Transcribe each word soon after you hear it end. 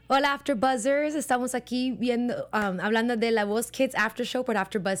Hola AfterBuzzers, estamos aquí viendo, hablando de La Voz Kids After Show por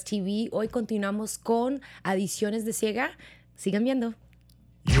AfterBuzz TV. Hoy continuamos con Adiciones de Ciega. Sigan viendo.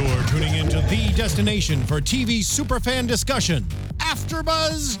 You're tuning into the destination for TV superfan discussion,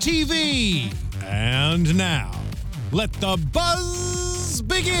 AfterBuzz TV. And now, let the buzz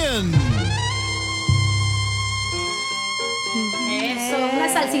begin. Eso, una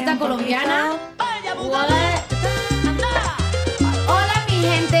salsita colombiana. Hola mi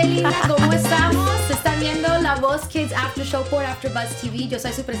gente linda, ¿cómo estamos? Están viendo La Voz Kids After Show por AfterBuzz TV. Yo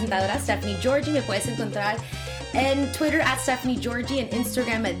soy su presentadora Stephanie Georgie. Me puedes encontrar en Twitter @StephanieGeorgie, en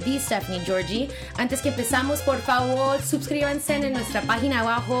Instagram @TheStephanieGeorgie. Antes que empezamos, por favor, suscríbanse en nuestra página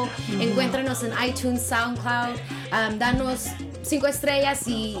abajo. Encuéntranos en iTunes, SoundCloud. Danos 5 estrellas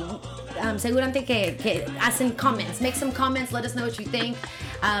y seguramente que hacen comments. Make some comments. Let us know what you think.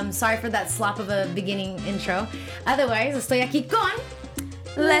 Sorry for that slop of a beginning intro. Otherwise, estoy aquí con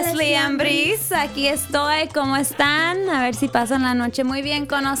Leslie Ambris, aquí estoy, ¿cómo están? A ver si pasan la noche muy bien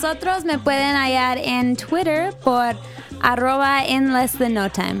con nosotros. Me pueden hallar en Twitter por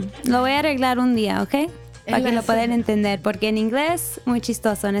 @InLessThanNoTime. Lo voy a arreglar un día, ¿ok? Para que lo puedan entender, porque en inglés, muy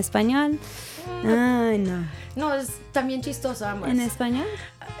chistoso, en español, ay no. No, es también chistoso ambas. ¿En español?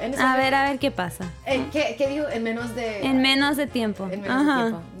 A ver qué pasa. ¿Qué digo? En menos de... En menos de tiempo. En menos de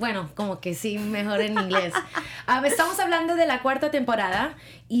tiempo. Bueno, como que sí, mejor en inglés. Estamos hablando de la 4ª temporada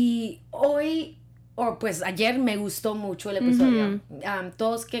y hoy, pues ayer me gustó mucho el episodio.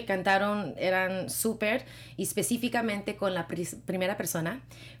 Todos que cantaron eran súper, y específicamente con la primera persona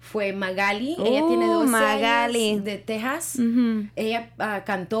fue Magali. Ella tiene 12 años, de Texas. Ella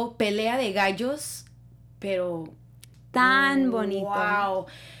cantó Pelea de Gallos, pero... tan bonito. Wow.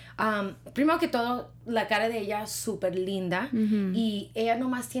 Primero que todo, la cara de ella es súper linda. Y ella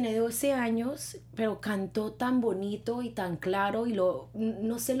nomás tiene 12 años, pero cantó tan bonito y tan claro. Y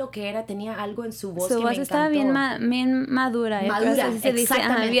no sé lo que era, tenía algo en su voz que me encantó. Su voz estaba bien madura. Madura, así se dice.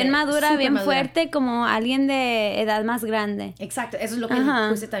 Bien madura, bien madura. Fuerte, como alguien de edad más grande. Exacto, eso es lo que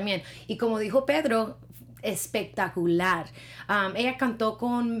puse también. Y como dijo Pedro, espectacular. Ella cantó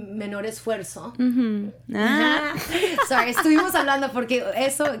con menor esfuerzo. Sorry, estuvimos hablando porque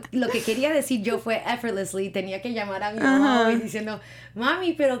eso, lo que quería decir yo fue effortlessly. Tenía que llamar a mi mamá y diciendo,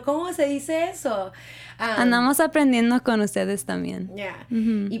 mami, pero ¿cómo se dice eso? Andamos aprendiendo con ustedes también. Yeah.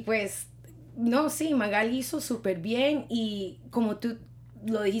 Y pues, no, sí, Magali hizo súper bien y como tú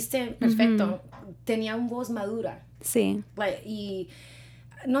lo dijiste perfecto, tenía una voz madura. Sí. Y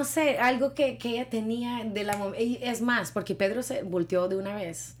no sé, algo que ella tenía de la... Es más, porque Pedro se volteó de una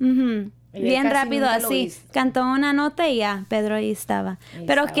vez. Bien rápido, así. Cantó una nota y ya, Pedro ahí estaba.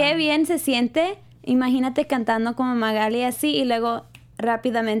 Pero qué bien se siente. Imagínate cantando como Magali así y luego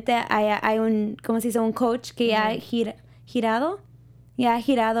rápidamente hay un, ¿cómo se dice? Un coach que ya ha girado. Ya ha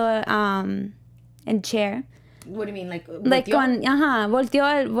girado el chair. What do you mean?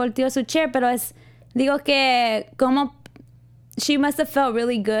 Volteó su chair, pero digo que como... She must have felt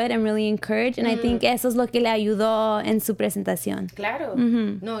really good and really encouraged, and I think eso es lo que le ayudó en su presentación. Claro.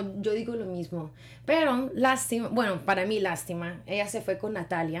 No, yo digo lo mismo. Pero lástima, bueno, para mí lástima. Ella se fue con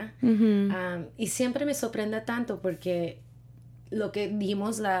Natalia. Y siempre me sorprende tanto porque lo que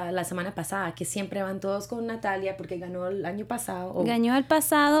dijimos la semana pasada, que siempre van todos con Natalia porque ganó el año pasado. Ganó el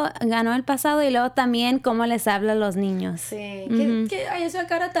pasado y luego también cómo les habla a los niños. Sí, que hay esa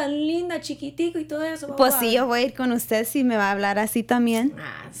cara tan linda, chiquitico y todo eso. Pues sí, yo voy a ir con usted si me va a hablar así también.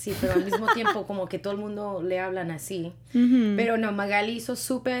 Sí, pero al mismo tiempo como que todo el mundo le hablan así. Pero no, Magali hizo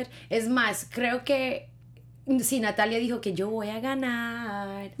súper. Es más, creo que sí, Natalia dijo que yo voy a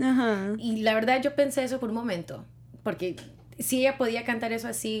ganar. Y la verdad yo pensé eso por un momento, porque... si ella podía cantar eso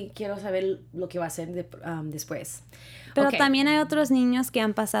así, quiero saber lo que va a hacer después. Pero también hay otros niños que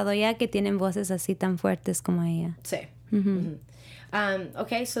han pasado ya que tienen voces así tan fuertes como ella. Sí.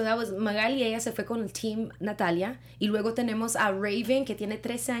 So that was Magali. Ella se fue con el team Natalia. Y luego tenemos a Raven, que tiene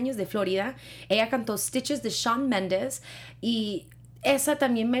 13 años, de Florida. Ella cantó Stitches de Shawn Mendes. Y... esa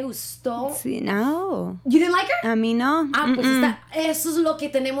también me gustó. Sí, no. You didn't like her? A mí no. Pues eso es lo que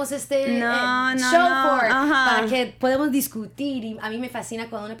tenemos show for. Para que podamos discutir. Y a mí me fascina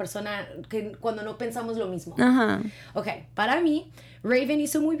cuando una persona, cuando no pensamos lo mismo. Ok, para mí, Raven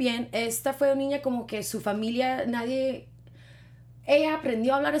hizo muy bien. Esta fue una niña como que su familia, ella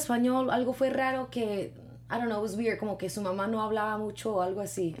aprendió a hablar español. Algo fue raro que... I don't know, it was weird, como que su mamá no hablaba mucho o algo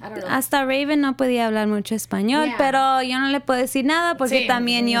así. I don't know. Hasta Raven no podía hablar mucho español, pero yo no le puedo decir nada porque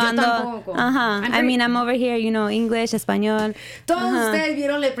también yo ando... Tampoco. I mean, I'm over here, English, español. Todos ustedes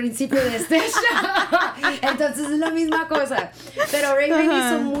vieron el principio de este show. Entonces es la misma cosa. Pero Raven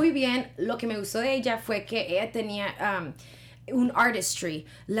hizo muy bien. Lo que me gustó de ella fue que ella tenía... un artistry.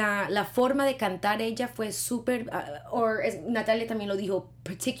 La forma de cantar ella fue súper, Natalia también lo dijo,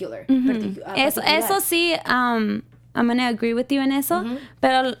 particular. Eso sí, I'm gonna agree with you en eso,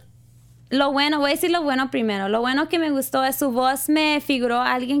 pero lo bueno, voy a decir lo bueno primero. Lo bueno que me gustó es su voz, me figuró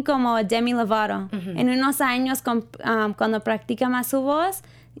a alguien como Demi Lovato. En unos años, cuando practica más su voz,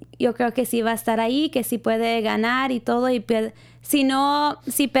 yo creo que sí va a estar ahí, que sí puede ganar y todo. Y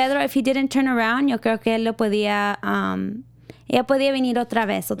si Pedro, if he didn't turn around, yo creo que él ella podía venir otra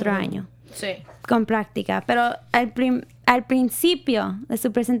vez, otro año. Sí. Con práctica. Pero al principio de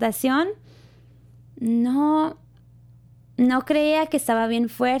su presentación, no creía que estaba bien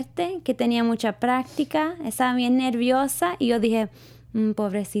fuerte, que tenía mucha práctica, estaba bien nerviosa y yo dije,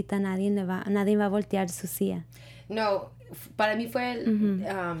 pobrecita, nadie va a voltear su silla. No, para mí fue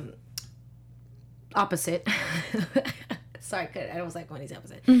el opposite. Sorry, I don't like when it's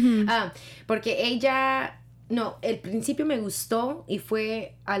opposite. Porque ella, el principio me gustó y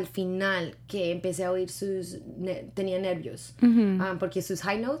fue al final que empecé a oír tenía nervios. Porque sus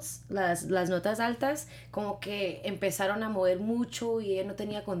high notes, las notas altas, como que empezaron a mover mucho y ella no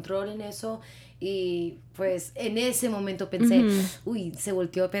tenía control en eso. Y pues en ese momento pensé, se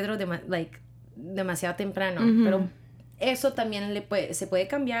volteó Pedro demasiado temprano. Pero eso también se puede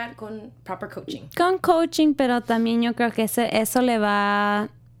cambiar con proper coaching. Con coaching, pero también yo creo que eso le va a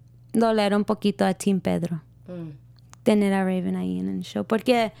doler un poquito a Team Pedro. Tener a Raven ahí en el show.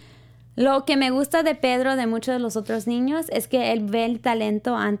 Porque lo que me gusta de Pedro, de muchos de los otros niños, es que él ve el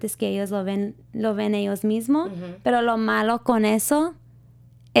talento antes que ellos lo ven ellos mismos. Pero lo malo con eso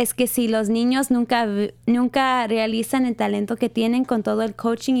es que si los niños nunca realizan el talento que tienen con todo el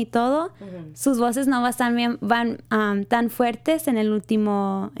coaching y todo, sus voces no van tan fuertes en el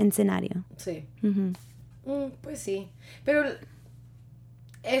último escenario. Sí. Pues sí. Pero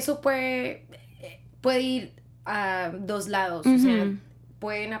eso puede ir a dos lados. O sea,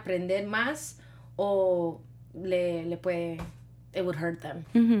 pueden aprender más o le puede... It would hurt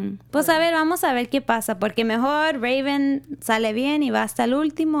them. Pues a ver, vamos a ver qué pasa, porque mejor Raven sale bien y va hasta el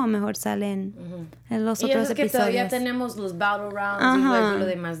último, o mejor salen en los otros que episodios. Todavía tenemos los battle rounds y luego lo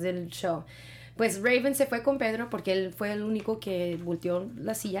demás del show. Pues Raven se fue con Pedro porque él fue el único que volteó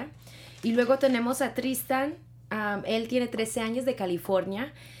la silla. Y luego tenemos a Tristan. Él tiene 13 años, de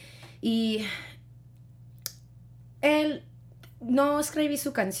California. Y él no escribí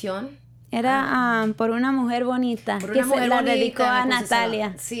su canción. Era por una mujer bonita que se la dedicó a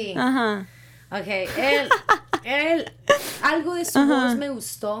Natalia. Sí. Ajá. Okay. Él algo de su voz me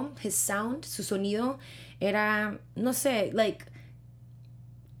gustó. His sound, su sonido era, no sé,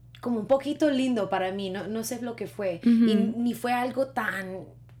 como un poquito lindo para mí. No sé lo que fue. Y ni fue algo tan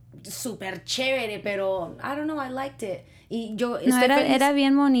súper chévere, pero I don't know, I liked it. Y yo era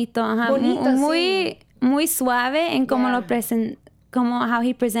bien bonito. Ajá. Bonito, muy suave en cómo lo presentó. Como how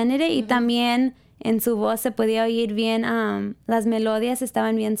he presented it, y también en su voz se podía oír bien, las melodías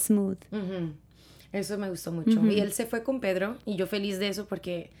estaban bien smooth. Eso me gustó mucho. Y él se fue con Pedro, y yo feliz de eso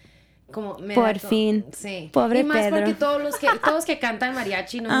porque como por fin. Sí. Pobre y más Pedro. Porque todos que cantan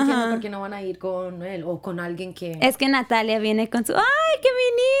mariachi no entiendo por qué no van a ir con él o con alguien que... Es que Natalia viene con su ¡ay, qué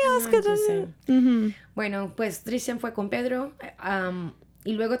venidos! Bueno, pues Tristan fue con Pedro.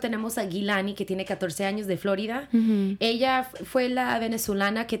 Y luego tenemos a Gilani, que tiene 14 años, de Florida. Ella fue la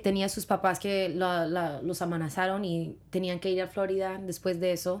venezolana que tenía sus papás que los amenazaron y tenían que ir a Florida después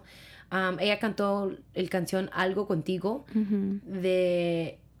de eso. Ella cantó el canción Algo Contigo.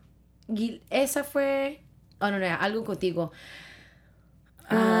 Esa fue... Oh, no, Algo Contigo.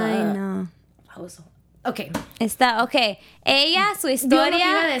 Ay, no. Okay. Ella, su historia, yo lo que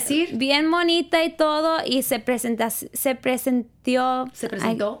iba a decir, bien bonita y todo, y se presentó.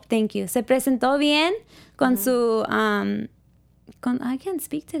 Thank you. Se presentó bien con su I can't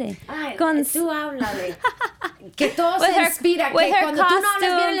speak today. Ay, tú háblale. Que todo se inspira. Que cuando tú no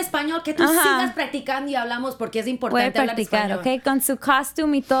hablas bien el español, que tú sigas practicando y hablamos, porque es importante hablar español. Okay, con su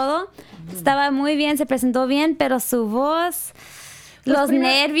costume y todo, estaba muy bien, se presentó bien, pero su voz, los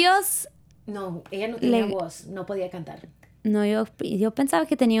nervios. No, ella no tenía voz, no podía cantar. No, yo pensaba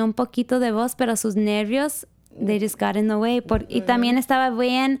que tenía un poquito de voz, pero sus nervios, they just got in the way. Y también estaba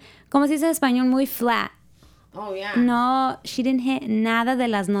bien, ¿cómo se dice en español? Muy flat. Oh, yeah. No, she didn't hit nada de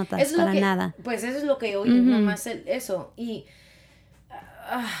las notas, nada. Pues eso es lo que oí, nomás eso. Y,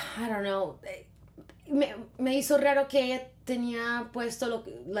 I don't know, me hizo raro que ella tenía puesto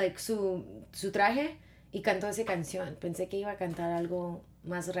su traje y cantó esa canción. Pensé que iba a cantar algo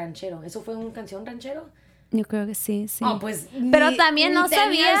más ranchero. ¿Eso fue una canción ranchero? Yo creo que sí. Oh, pues pero también no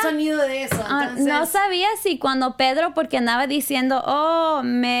sabía el sonido de eso. Entonces... no sabía si cuando Pedro, porque andaba diciendo,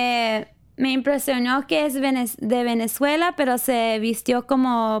 me impresionó que es de Venezuela, pero se vistió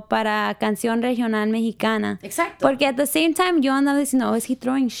como para canción regional mexicana. Exacto. Porque at the same time yo andaba diciendo, oh, is he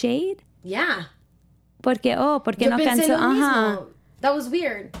throwing shade? Yeah. Porque no pensé cantó. lo mismo. That was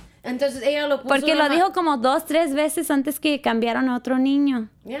weird. Entonces ella lo puso. Porque lo dijo como 2-3 veces antes que cambiaron a otro niño.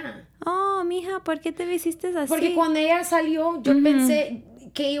 Yeah. Oh, mija, ¿por qué te vestiste así? Porque cuando ella salió, yo pensé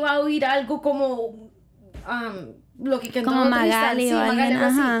que iba a oír algo como lo que cantó como Magali o alguien,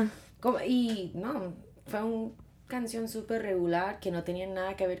 ajá. Y no, fue una canción súper regular que no tenía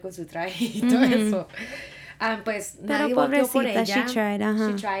nada que ver con su traje y todo eso. Pues pero nadie votó por ella. she tried, ajá.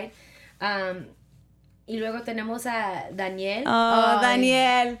 She tried. Y luego tenemos a Daniel. Oh,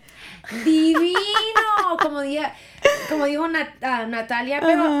 Daniel. Divino, como dijo Natalia,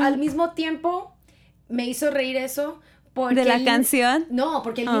 pero al mismo tiempo me hizo reír eso. Porque ¿De la canción? No,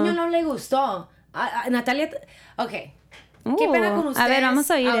 porque el niño no le gustó. A Natalia, ok. ¿Qué pena con ustedes? A ver, vamos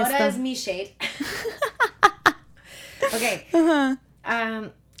a oír Ahora esto. es mi shade. Ok.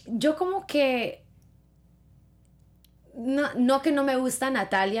 Yo como que no que no me gusta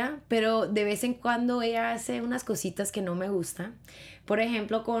Natalia, pero de vez en cuando ella hace unas cositas que no me gustan. Por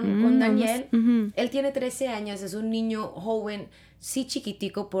ejemplo, con Daniel, él tiene 13 años, es un niño joven, sí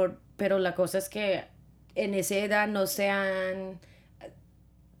chiquitico, pero la cosa es que en esa edad no sean...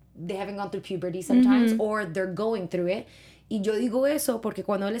 They haven't gone through puberty sometimes, or they're going through it. Y yo digo eso porque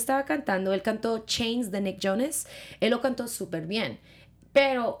cuando él estaba cantando, él cantó Chains de Nick Jonas, él lo cantó súper bien.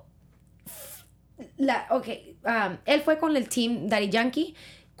 Pero... él fue con el team Daddy Yankee.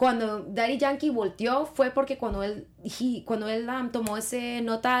 Cuando Daddy Yankee volteó fue porque cuando él tomó ese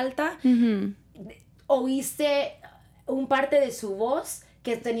nota alta, oíste un parte de su voz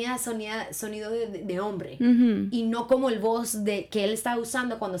que tenía sonido de hombre y no como el voz que él estaba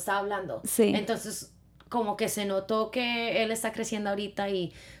usando cuando estaba hablando. Sí. Entonces como que se notó que él está creciendo ahorita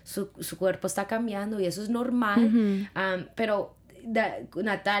y su cuerpo está cambiando y eso es normal. Pero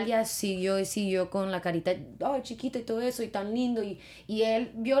Natalia siguió con la carita chiquita y todo eso y tan lindo y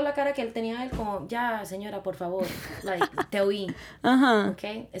él vio la cara que él tenía, él como, ya señora, por favor, te oí,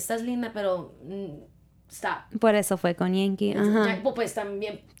 ¿ok? Estás linda, pero stop. Por eso fue con Yankee. Pues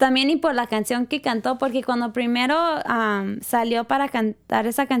también y por la canción que cantó, porque cuando primero salió para cantar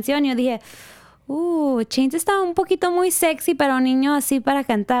esa canción yo dije, Chains está un poquito muy sexy para un niño así para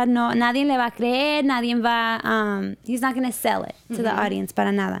cantar. No, nadie le va a creer, nadie va, he's not gonna sell it to the audience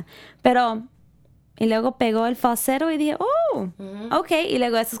para nada. Pero, y luego pegó el falsero y dije, okay. Y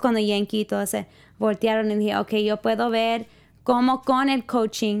luego eso es cuando Yankee y todo se voltearon y dije, okay, yo puedo ver cómo con el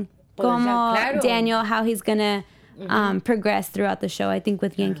coaching, cómo Daniel, how he's gonna progress throughout the show. I think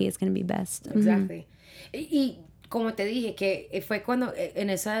with Yankee it's gonna be best. Exactly. Y como te dije, que fue cuando en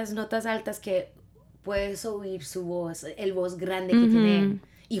esas notas altas que puedes oír su voz, el voz grande que tiene.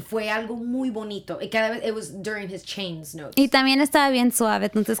 Y fue algo muy bonito. Y cada vez, it was during his Chains notes. Y también estaba bien suave.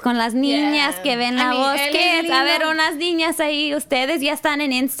 Entonces, con las niñas que ven la voz, que es, a ver, unas niñas ahí, ustedes ya están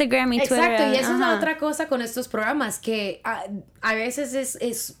en Instagram y Twitter. Exacto, y esa es la otra cosa con estos programas, que a veces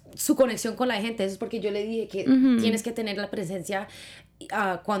es su conexión con la gente. Eso es porque yo le dije que tienes que tener la presencia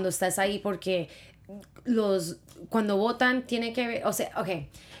cuando estás ahí, porque cuando votan tiene que ver, o sea, okay,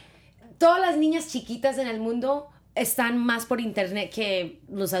 todas las niñas chiquitas en el mundo están más por internet que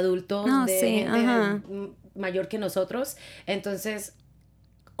los adultos gente mayor que nosotros. Entonces,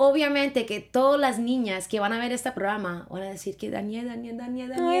 obviamente que todas las niñas que van a ver este programa van a decir que Daniel.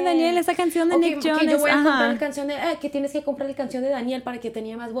 Ay, Daniel, esa canción de Nick Jonas. Que yo voy a comprar la canción que tienes que comprar la canción de Daniel para que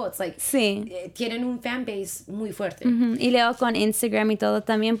tenía más votes. Tienen un fanbase muy fuerte. Y luego con Instagram y todo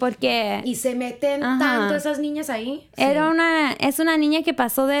también porque... Y se meten tanto esas niñas ahí. Es una niña que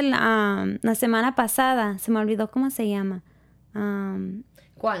pasó la semana pasada. Se me olvidó cómo se llama.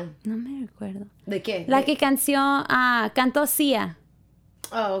 ¿Cuál? No me recuerdo. ¿De qué? La que cantó Sia.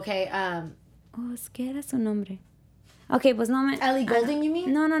 Oh, okay. ¿Qué era su nombre? Okay, pues no me... Ellie Goulding, you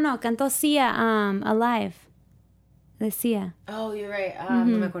mean? No, cantó Sia, Alive. De Sia. Oh, you're right.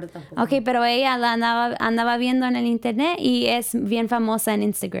 No me acuerdo tampoco. Okay, pero ella la andaba viendo en el internet y es bien famosa en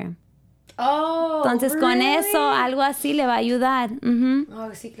Instagram. Oh, entonces, really? Con eso, algo así le va a ayudar. Oh,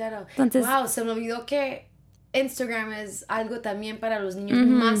 sí, claro. Entonces, wow, se me olvidó que Instagram es algo también para los niños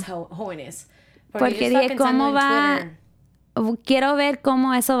más jóvenes. Porque dije, ¿cómo va...? Quiero ver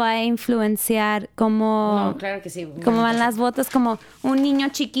cómo eso va a influenciar, No, claro que sí. Cómo van las votos, como un niño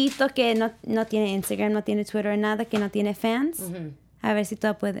chiquito que no tiene Instagram, no tiene Twitter, nada, que no tiene fans. A ver si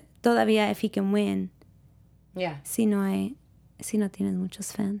todavía if he can win. Yeah. Si no tienes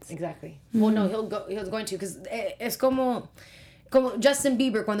muchos fans. Exactly. Well, no, he's going to, because es como como Justin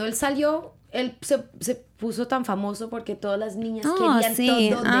Bieber, cuando él salió, él se puso tan famoso porque todas las niñas querían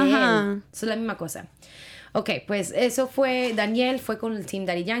todo de él. Eso es la misma cosa. Ok, pues eso fue, Daniel fue con el Team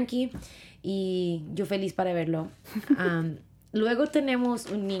Daddy Yankee y yo feliz para verlo. Luego tenemos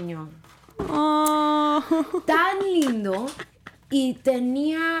un niño tan lindo y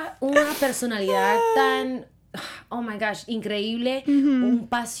tenía una personalidad tan, oh my gosh, increíble, un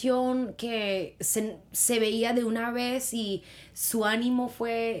pasión que se veía de una vez y su ánimo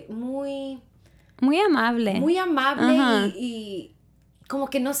fue muy amable. Muy amable y como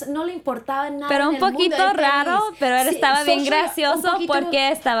que no le importaba nada. Pero un poquito raro, pero él estaba bien gracioso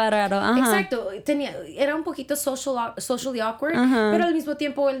porque estaba raro. Exacto, era un poquito socially awkward, pero al mismo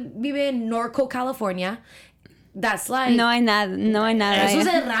tiempo él vive en Norco, California. That's like... No hay nada. Eso es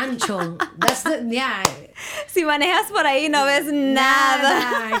el rancho. Yeah. Si manejas por ahí no ves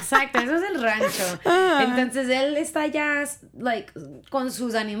nada. Exacto, eso es el rancho. Entonces él está allá like, con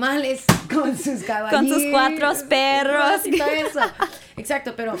sus animales, con sus caballos. Con sus 4 perros. Y todo eso.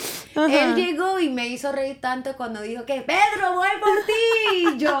 Exacto, pero él llegó y me hizo reír tanto cuando dijo que Pedro, voy por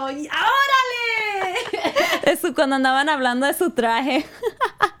ti. Y yo, ¡órale! Eso cuando andaban hablando de su traje.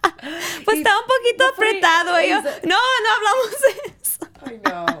 Pues estaba un poquito apretado. Y yo, no hablamos de eso. Ay,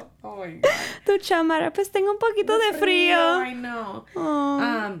 no. Oh my God. Tu chamarra, pues tengo un poquito de frío. Ay, no.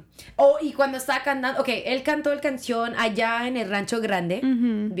 Y cuando estaba cantando, él cantó la canción allá en el rancho grande.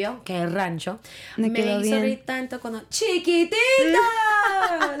 ¿Vio? Que es rancho. Me hizo reír tanto cuando ¡Chiquitita!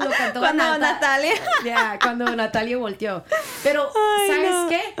 Lo cantó cuando Natalia. Cuando Natalia volteó. Pero, ¿sabes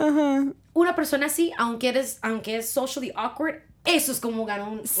qué? Una persona así, aunque es socially awkward, eso es como ganó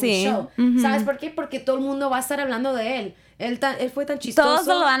un show. ¿Sabes por qué? Porque todo el mundo va a estar hablando de él. Él fue tan chistoso. Todos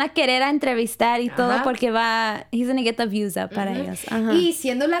lo van a querer entrevistar y todo porque he's gonna get the views up para ellos. Y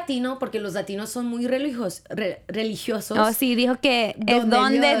siendo latino, porque los latinos son muy religiosos. Oh, sí, dijo que el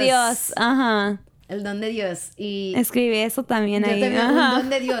don de Dios. El don de Dios. Y escribí eso también ahí. También, un don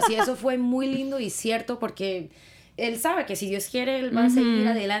de Dios. Y eso fue muy lindo y cierto porque él sabe que si Dios quiere, él va a seguir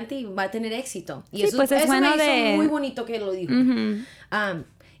adelante y va a tener éxito. Y eso, pues es bueno me hizo muy bonito que lo dijo.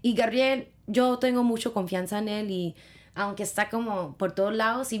 Y Gabriel, yo tengo mucha confianza en él y aunque está como por todos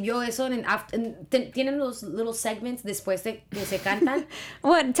lados y vio eso tienen los little segments después de que se cantan.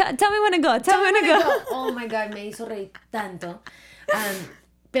 What? Tell me when to go. Tell me when to go. Oh my God, me hizo reír tanto.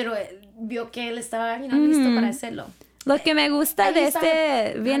 Pero vio que él estaba listo para hacerlo. Lo que me gusta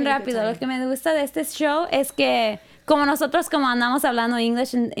de bien rápido, lo que me gusta de este show es que como nosotros como andamos hablando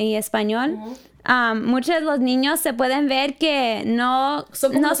inglés y español, muchos de los niños se pueden ver que no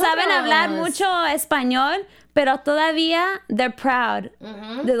saben hablar mucho español, pero todavía they're proud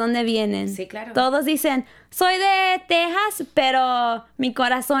de dónde vienen. Sí, claro. Todos dicen, soy de Texas, pero mi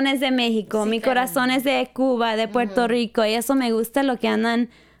corazón es de México, mi corazón es de Cuba, de Puerto Rico, y eso me gusta lo que andan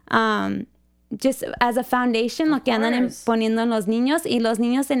just as a foundation, lo que andan poniendo en los niños y los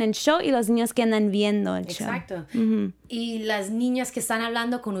niños en el show y los niños que andan viendo el show. Exacto. Y las niñas que están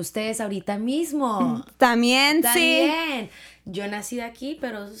hablando con ustedes ahorita mismo. También, sí. Yo nací de aquí,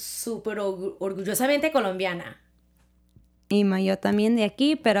 pero súper orgullosamente colombiana. Y yo también de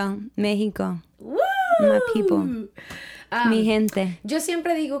aquí, pero México. ¡Woo! My people. Mi gente. Yo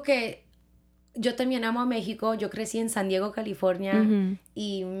siempre digo que yo también amo a México. Yo crecí en San Diego, California,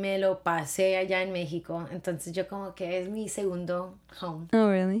 y me lo pasé allá en México. Entonces yo como que es mi segundo home. Oh,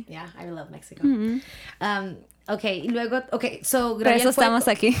 really? Yeah, I love Mexico. Y luego, so por eso estamos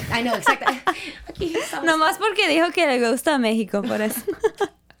aquí. I know, exacto. Aquí estamos. Nomás porque dijo que le gusta México, por eso.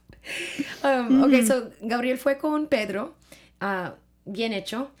 So Gabriel fue con Pedro, bien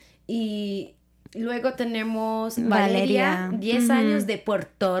hecho, y luego tenemos Valeria, 10 años de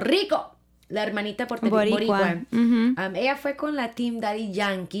Puerto Rico. La hermanita boricua. Ella fue con la Team Daddy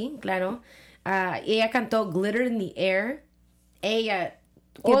Yankee, claro. Ella cantó Glitter in the Air. Ella...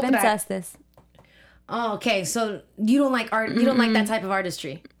 ¿Qué pensaste? Oh, okay, so you don't like art, you don't like that type of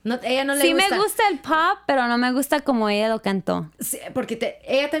artistry. Ella no le sí gusta. Me gusta el pop, pero no me gusta como ella lo cantó. Sí, porque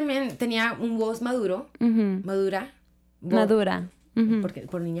ella también tenía un voz madura. Porque,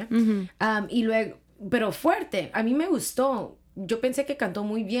 por niña. Y luego, pero fuerte. A mí me gustó. Yo pensé que cantó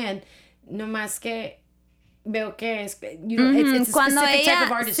muy bien. No más que veo que es it's a cuando specific ella, type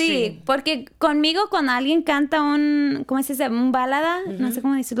of artistry. Sí, porque conmigo cuando alguien canta ¿cómo se dice? Un balada, no sé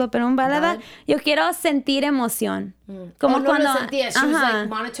cómo decirlo, pero un balada, yo quiero sentir emoción. Como no cuando lo sentías. She was like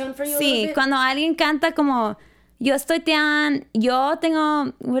monotone for you a little bit? Cuando alguien canta como yo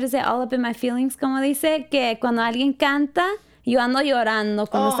tengo what is it, all up in my feelings, como dice, que cuando alguien canta yo ando llorando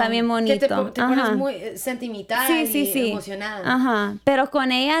cuando está bien bonito. Que te pones muy sentimental y emocionada. Pero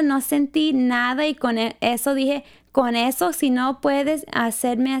con ella no sentí nada y con eso dije, con eso, si no puedes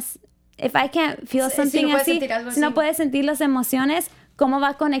hacerme... If I can't feel something no así, si no puedes sentir las emociones, ¿cómo va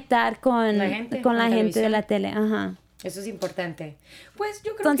a conectar con la gente de la tele? Ajá. Eso es importante. Pues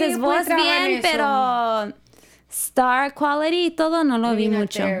yo creo entonces, que vos bien, pero star quality y todo no lo vi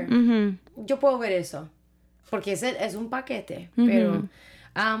mucho. Yo puedo ver eso, porque es un paquete, pero...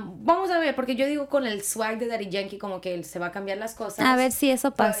 vamos a ver, porque yo digo con el swag de Daddy Yankee como que él se va a cambiar las cosas. A ver si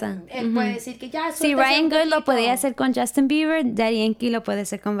eso pasa. Él puede decir que ya... Si Ryan Good lo podía hacer con Justin Bieber, Daddy Yankee lo puede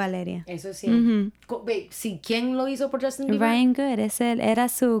hacer con Valeria. Eso sí. Sí, ¿quién lo hizo por Justin Bieber? Ryan Good, era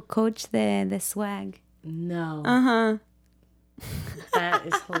su coach de swag. No. That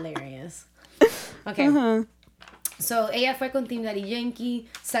is hilarious. Okay. So, ella fue con Team Daddy Yankee.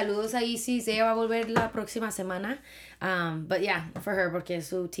 Saludos a Isis. Ella va a volver la próxima semana. But yeah, for her, porque es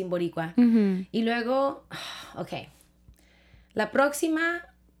su Team Boricua. Y luego, okay. La próxima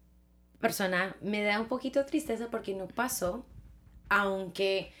persona me da un poquito de tristeza porque no pasó.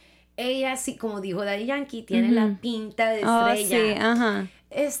 Aunque ella sí, como dijo Daddy Yankee, tiene la pinta de estrella. Sí,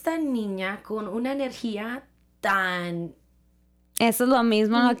 Esta niña con una energía tan... Eso es lo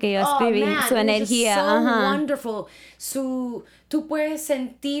mismo lo que yo escribí, su energía. So wonderful. Tú puedes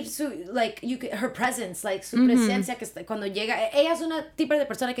sentir her presence, su presencia que está, cuando llega. Ella es una tipo de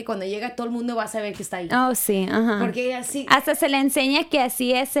persona que cuando llega todo el mundo va a saber que está ahí. Oh, sí, Porque ella sí. Hasta se le enseña que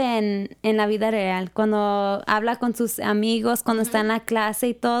así es en la vida real. Cuando habla con sus amigos, cuando está en la clase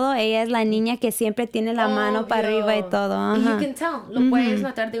y todo, ella es la niña que siempre tiene la mano para arriba y todo. Y you can tell, lo puedes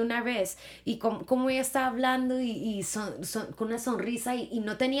notar de una vez. Y como ella está hablando y con una sonrisa y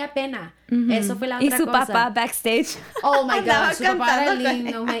no tenía pena. Eso fue la otra cosa. Y su papá backstage. Oh my God, su papá era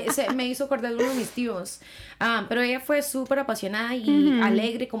lindo. Me hizo acordar de uno de mis tíos. Pero ella fue súper apasionada y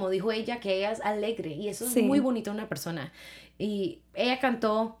alegre, como dijo ella, que ella es alegre. Y eso es muy bonito en una persona. Y ella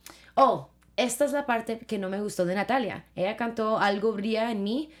cantó... esta es la parte que no me gustó de Natalia. Ella cantó Algo brilla en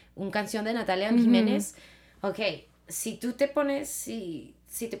mí, una canción de Natalia Jiménez. Ok, si tú te pones... Si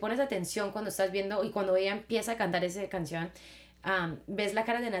te pones atención cuando estás viendo y cuando ella empieza a cantar esa canción, ves la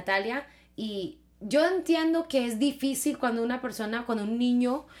cara de Natalia y... Yo entiendo que es difícil cuando un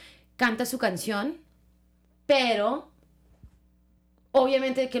niño canta su canción, pero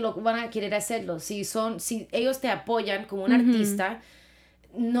obviamente que lo van a querer hacerlo. Si ellos te apoyan como un artista,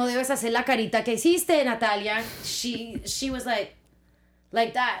 no debes hacer la carita que hiciste, Natalia. She was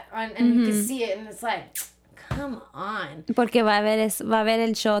like that, and you can see it, and it's like... Come on. Porque va a ver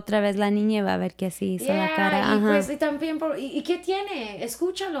el show otra vez la niña y va a ver que sí hizo la cara. Y también ¿y qué tiene?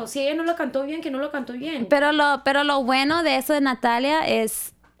 Escúchalo. Si ella no lo cantó bien, que no lo cantó bien. Pero lo bueno de eso de Natalia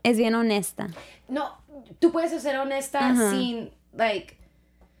es bien honesta. No, tú puedes ser honesta sin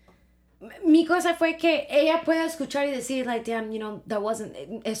mi cosa fue que ella puede escuchar y decir damn,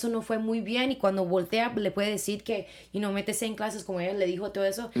 eso no fue muy bien, y cuando voltea le puede decir que métese en clases como ella le dijo todo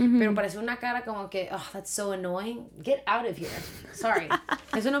eso, pero parece una cara como que that's so annoying, get out of here, sorry.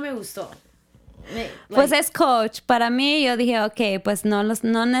 Eso no me gustó. Pues es coach. Para mí yo dije, okay, pues no nos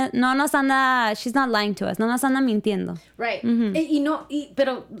anda, she's not lying to us, no nos anda mintiendo. Right.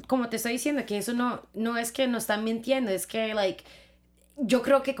 Pero como te estoy diciendo que eso no es que nos están mintiendo, es que yo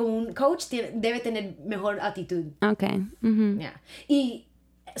creo que como un coach debe tener mejor actitud. Okay. Yeah. Y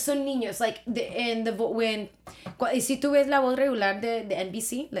son niños, si tú ves la voz regular de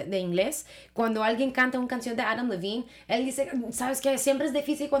NBC, de inglés, cuando alguien canta una canción de Adam Levine, él dice, ¿sabes qué? Siempre es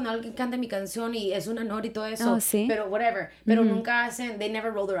difícil cuando alguien canta mi canción y es una nota y todo eso. ¿Sí? Pero whatever. Pero nunca hacen, they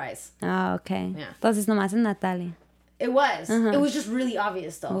never roll their eyes. Okay. Yeah. Entonces nomás es Natalia. It was. It was just really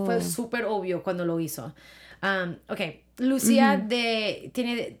obvious, though. Fue súper obvio cuando lo hizo. Okay. Lucía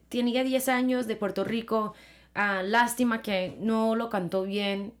tiene ya 10 años, de Puerto Rico. Lástima que no lo cantó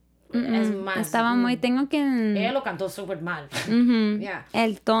bien. Es más, estaba ella lo cantó súper mal. Yeah.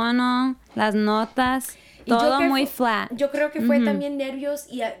 El tono, las notas, todo muy flat. Yo creo que fue también nervios,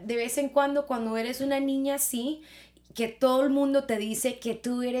 y de vez en cuando eres una niña así, que todo el mundo te dice que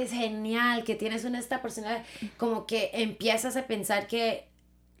tú eres genial, que tienes esta personalidad, como que empiezas a pensar que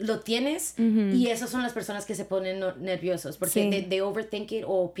lo tienes, y esas son las personas que se ponen nerviosos porque they overthink it,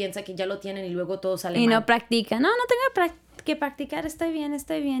 o piensan que ya lo tienen y luego todo sale mal. Y no practican. No tengo que practicar, estoy bien,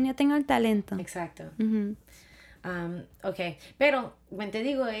 yo tengo el talento. Exacto. Okay, pero te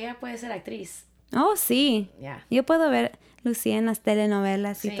digo, ella puede ser actriz. Oh, sí. Yeah. Yo puedo ver Lucía en las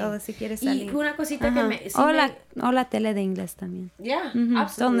telenovelas y todo, si quieres salir. Y una cosita que o la tele de inglés también. Yeah,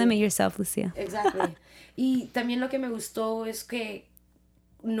 absolutely. Don't limit yourself, Lucía. Exactly. Y también lo que me gustó es que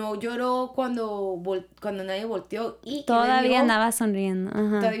no lloró cuando nadie volteó, y todavía andaba sonriendo.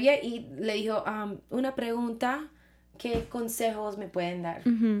 Todavía, y le dijo, una pregunta, ¿qué consejos me pueden dar?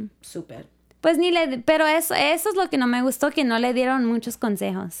 Súper. Pues pero eso es lo que no me gustó, que no le dieron muchos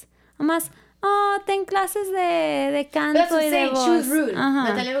consejos. Nomás, ten clases de canto y de voz. She was rude.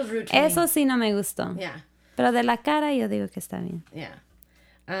 Natalia was rude to me. Eso sí no me gustó. Yeah. Pero de la cara yo digo que está bien. Yeah.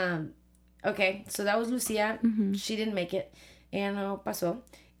 Okay, so that was Lucia. She didn't make it. Ella no pasó.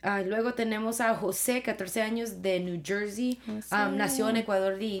 Luego tenemos a José, 14 años, de New Jersey. Nació en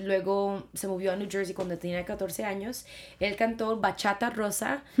Ecuador y luego se movió a New Jersey cuando tenía 14 años. Él cantó Bachata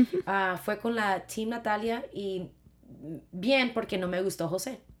Rosa. Fue con la Team Natalia y bien, porque no me gustó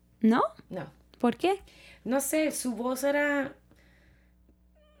José. ¿No? No. ¿Por qué? No sé, su voz era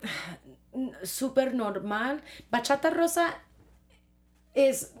súper normal. Bachata Rosa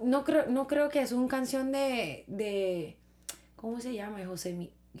no creo que es una canción de ¿cómo se llama? José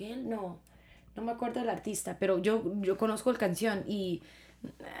Miguel, no me acuerdo del artista, pero yo conozco la canción y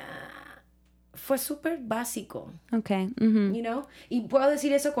fue súper básico. Okay. You know? Y puedo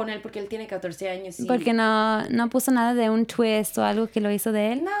decir eso con él porque él tiene 14 años. Y... Porque no puso nada de un twist o algo que lo hizo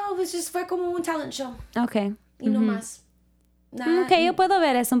de él. No, fue como un talent show. Okay. Y no más. Nada. Okay, yo puedo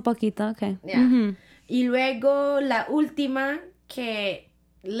ver eso un poquito. Okay. Yeah. Y luego la última que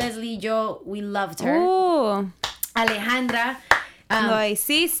Leslie y yo, we loved her. Alejandra. Lo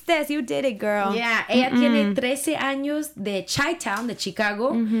hiciste, you did it, girl. Yeah, ella tiene 13 años de Chi-Town, de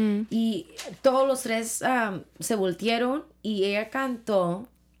Chicago, y todos los tres se voltearon y ella cantó.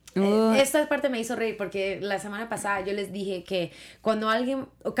 Esta parte me hizo reír porque la semana pasada yo les dije que cuando alguien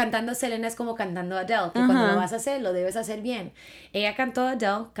cantando Selena es como cantando Adele, que cuando lo vas a hacer, lo debes hacer bien. Ella cantó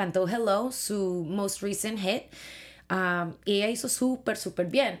Adele, cantó Hello, su most recent hit. Y ella hizo súper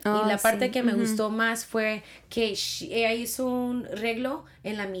bien. Y la parte que me gustó más fue que ella hizo un arreglo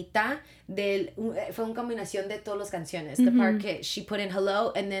en la mitad fue una combinación de todas las canciones. The part que she put in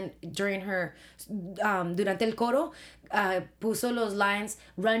Hello, and then during her durante el coro puso los lines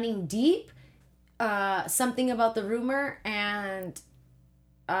Running Deep, Something About the Rumor, and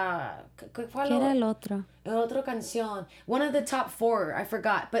 ¿qué era el otro? Otra canción. One of the top 4, I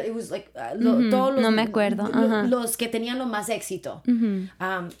forgot, but it was like todos los, no me acuerdo. Los que tenían lo más éxito.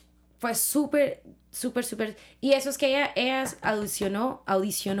 Fue súper. Y eso es que ella audicionó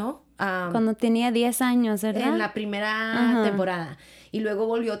cuando tenía 10 años, ¿verdad? En la primera temporada. Y luego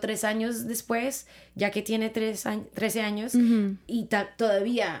volvió 3 años después, ya que tiene 13 años, y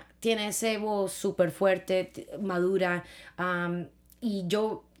todavía tiene esa voz súper fuerte, madura. Y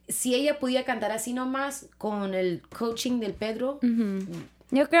si ella podía cantar así nomás con el coaching del Pedro.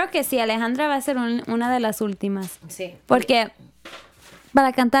 Yo creo que sí, Alejandra va a ser una de las últimas. Sí. Porque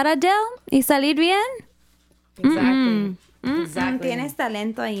para cantar a Adele y salir bien. Exactly. Tienes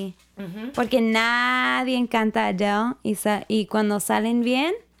talento ahí. Porque nadie canta a Adele y cuando salen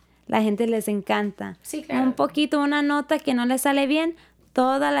bien, la gente les encanta. Sí, claro. Un poquito, una nota que no les sale bien,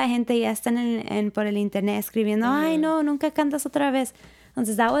 toda la gente ya está por el internet escribiendo, ay no, nunca cantas otra vez.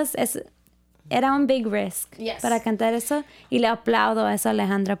 Entonces, era un big risk para cantar eso, y le aplaudo a eso a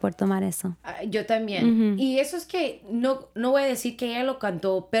Alejandra por tomar eso. Yo también. Y eso es que no voy a decir que ella lo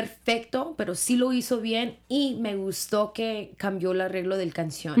cantó perfecto, pero sí lo hizo bien y me gustó que cambió el arreglo de la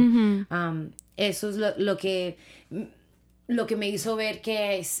canción. Eso es lo que me hizo ver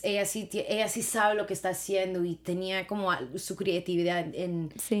que ella sí sabe lo que está haciendo y tenía como su creatividad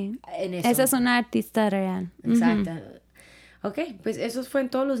en eso. Esa es una artista real. Exacto. Ok, pues esos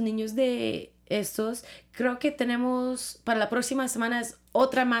fueron todos los niños de estos. Creo que tenemos para la próxima semana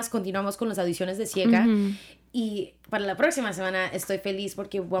otra más. Continuamos con las audiciones de Ciega. Y para la próxima semana estoy feliz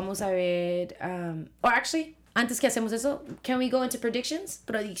porque vamos a ver... actually, antes que hacemos eso, can we go into predictions?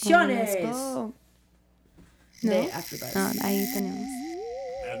 Predicciones. Let's go. De AfterBuzz. Ahí tenemos.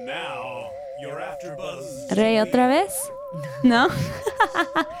 And now, your AfterBuzz. ¿Rey otra vez? ¿No?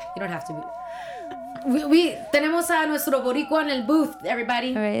 You don't have to be... tenemos a nuestro boricua en el booth,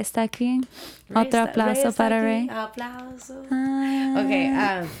 everybody. Rey está aquí. Otro aplauso para Rey. Aplauso.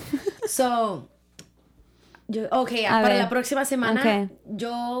 Ok, para la próxima semana,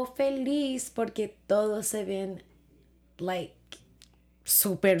 yo feliz porque todos se ven, like,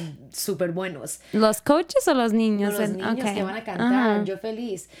 súper buenos. ¿Los coaches o los niños? Los niños que van a cantar, yo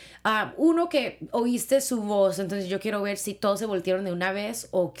feliz. Uno que oíste su voz, entonces yo quiero ver si todos se voltearon de una vez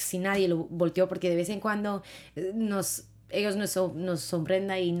o si nadie lo volteó, porque de vez en cuando ellos nos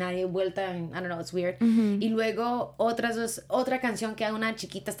sorprendan y nadie vuelta, I don't know, it's weird. Y luego otra canción que una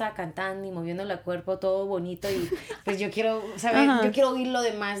chiquita estaba cantando y moviendo el cuerpo todo bonito, y pues yo quiero saber, yo quiero oír lo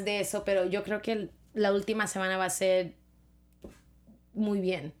demás de eso, pero yo creo que la última semana va a ser muy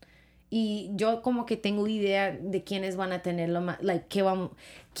bien. Y yo como que tengo idea de quiénes van a tener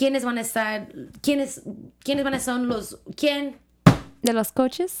quiénes van a estar, quiénes van a ser quién ¿De los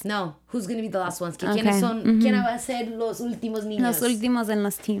coaches? No, who's going to be the last ones? ¿Quiénes son? ¿Quién va a ser los últimos niños? Los últimos en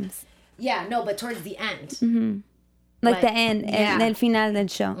los teams. Yeah, no, but towards the end. Like the end, el final del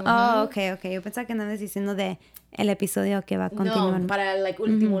show. Oh, okay. Yo pensaba que andabas diciendo de el episodio que va a continuar. No, para like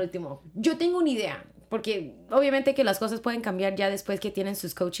último. Yo tengo una idea, porque obviamente que las cosas pueden cambiar ya después que tienen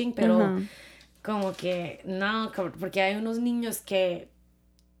sus coaching, pero como que no, porque hay unos niños que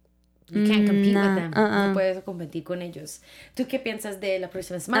you can't compete with them. No puedes competir con ellos. ¿Tú qué piensas de la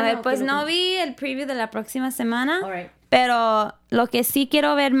próxima semana? A ver, pues no vi el preview de la próxima semana. All right. Pero lo que sí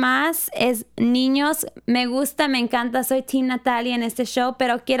quiero ver más es niños. Me gusta, me encanta. Soy Team Natalia en este show.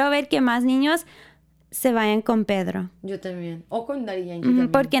 Pero quiero ver que más niños se vayan con Pedro. Yo también. O con Daddy Yankee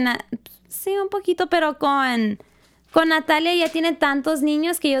también. Porque sí, un poquito. Pero con Natalia ya tiene tantos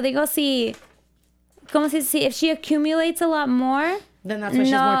niños que yo digo como si if she accumulates a lot more... Then that's when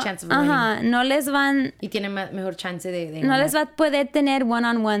she has more chance of winning. No les van... Y tiene mejor chance de no ganar. les va a poder tener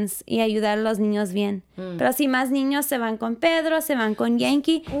one-on-ones y ayudar a los niños bien. Pero si más niños se van con Pedro, se van con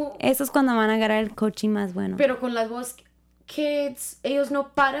Yankee, eso es cuando van a agarrar el coaching más bueno. Pero con las Voz Kids, ellos no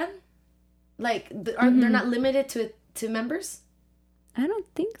paran. Like, they're not limited to members. I don't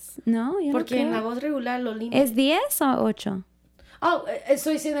think so. No, yo Porque no en creo. la voz regular lo limitan. ¿Es 10 o 8? Oh,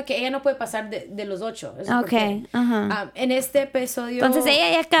 estoy diciendo que ella no puede pasar de los 8. Okay, En este episodio... Entonces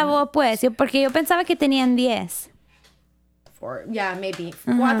ella ya acabó, pues. Porque yo pensaba que tenían 10. Maybe.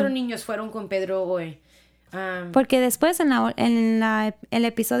 4 niños fueron con Pedro hoy. Porque después el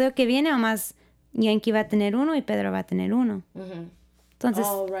episodio que viene, nomás Yankee va a tener 1 y Pedro va a tener 1. Entonces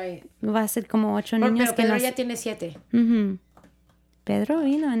va a ser como 8 niños. Pero Pedro ya tiene 7. Pedro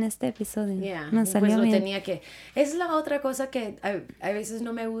vino en este episodio. Nos salió pues lo bien. tenía que... Es la otra cosa que a veces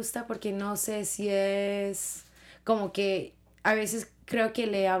no me gusta porque no sé si es como que a veces creo que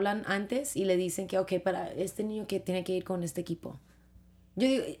le hablan antes y le dicen que para este niño que tiene que ir con este equipo. Yo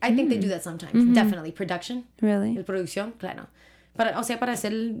digo, I think they do that sometimes. Definitely. Production. Really? El producción, claro. Para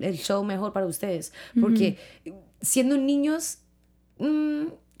hacer el show mejor para ustedes. Porque siendo niños...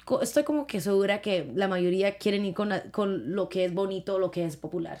 estoy como que segura que la mayoría quieren ir con lo que es bonito, lo que es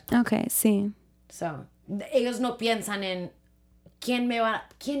popular. Okay, sí. So, ellos no piensan en quién me va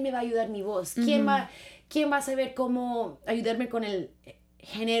a ayudar mi voz, quién va a saber cómo ayudarme con el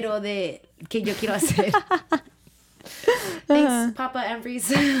género que yo quiero hacer. Thanks, Papa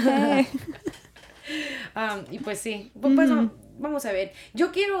Ambrose. Y pues sí, pues vamos a ver.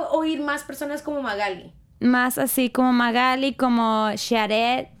 Yo quiero oír más personas como Magali. Más así como Magali, como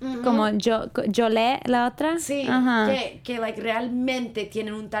Sharet, como Jolé, la otra. Sí, que like, realmente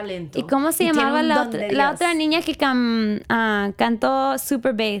tienen un talento. ¿Y cómo se llamaba la otra niña que cantó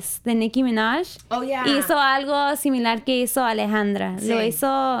Super Bass de Nicki Minaj? Oh, yeah. Hizo algo similar que hizo Alejandra. Sí.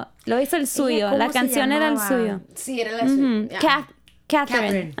 Lo hizo el suyo. La canción era el suyo. Sí, era la suya.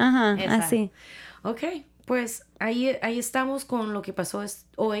 Catherine. Ajá, esa. así. Ok, pues ahí estamos con lo que pasó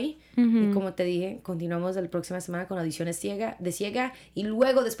hoy. Y como te dije, continuamos la próxima semana con audiciones de ciega. Y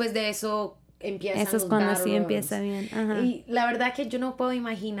luego, después de eso, empiezan eso es los cuando battle sí rounds. empieza bien. Ajá. Y la verdad que yo no puedo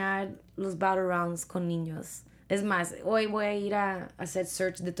imaginar los battle rounds con niños. Es más, hoy voy a ir a hacer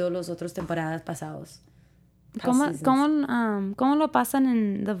search de todos los otros temporadas pasados. ¿Cómo lo pasan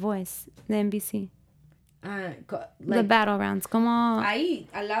en The Voice de NBC? The battle rounds. ¿Cómo? Ahí,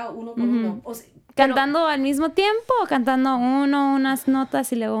 al lado, uno con uno. O sea, ¿Cantando al mismo tiempo o cantando unas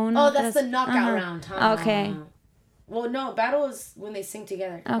notas y luego una? Oh, that's the knockout round. Okay. Well, no, battle is when they sing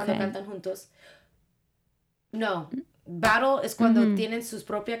together. Cuando cantan juntos. No, battle es cuando tienen sus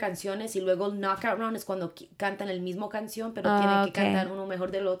propias canciones y luego el knockout round es cuando cantan el mismo canción, pero tienen que cantar uno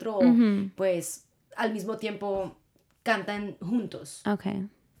mejor del otro o pues al mismo tiempo cantan juntos. Okay.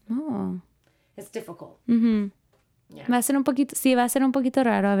 Oh. It's difficult. Yeah. Va a ser un poquito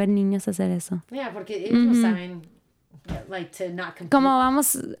raro ver niños hacer eso. Yeah, porque ellos no saben, like, to not compete. Como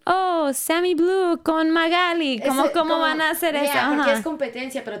vamos, Sammy Blue con Magali, ¿cómo van a hacer eso? Porque es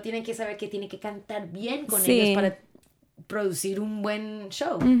competencia, pero tienen que saber que tienen que cantar bien con ellos para producir un buen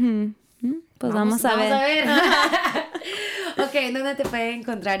show. Pues vamos a ver. Ok, ¿dónde te pueden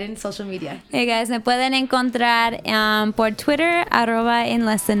encontrar en social media? Hey guys, me pueden encontrar por Twitter,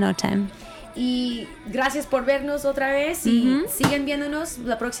 @inlessthanotime. Y gracias por vernos otra vez y siguen viéndonos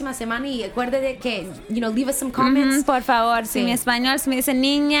la próxima semana y acuérdate que, leave us some comments. Por favor, si mi español, si me dicen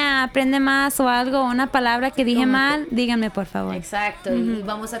niña, aprende más o algo, una palabra que dije mal, díganme por favor. Exacto, y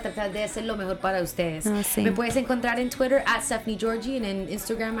vamos a tratar de hacer lo mejor para ustedes. Sí. Me puedes encontrar en Twitter @StephanieGeorgie y en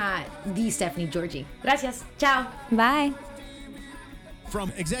Instagram @TheStephanieGeorgie. Gracias, chao. Bye.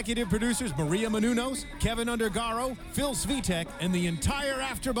 From executive producers Maria Menounos, Kevin Undergaro, Phil Svitek, and the entire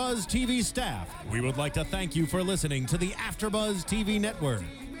AfterBuzz TV staff, we would like to thank you for listening to the AfterBuzz TV network.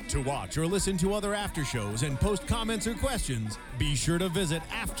 To watch or listen to other after shows and post comments or questions, be sure to visit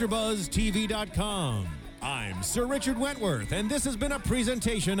AfterBuzzTV.com. I'm Sir Richard Wentworth, and this has been a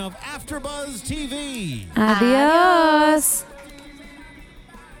presentation of AfterBuzz TV. Adios.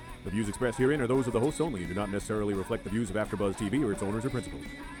 The views expressed herein are those of the hosts only and do not necessarily reflect the views of AfterBuzz TV or its owners or principals.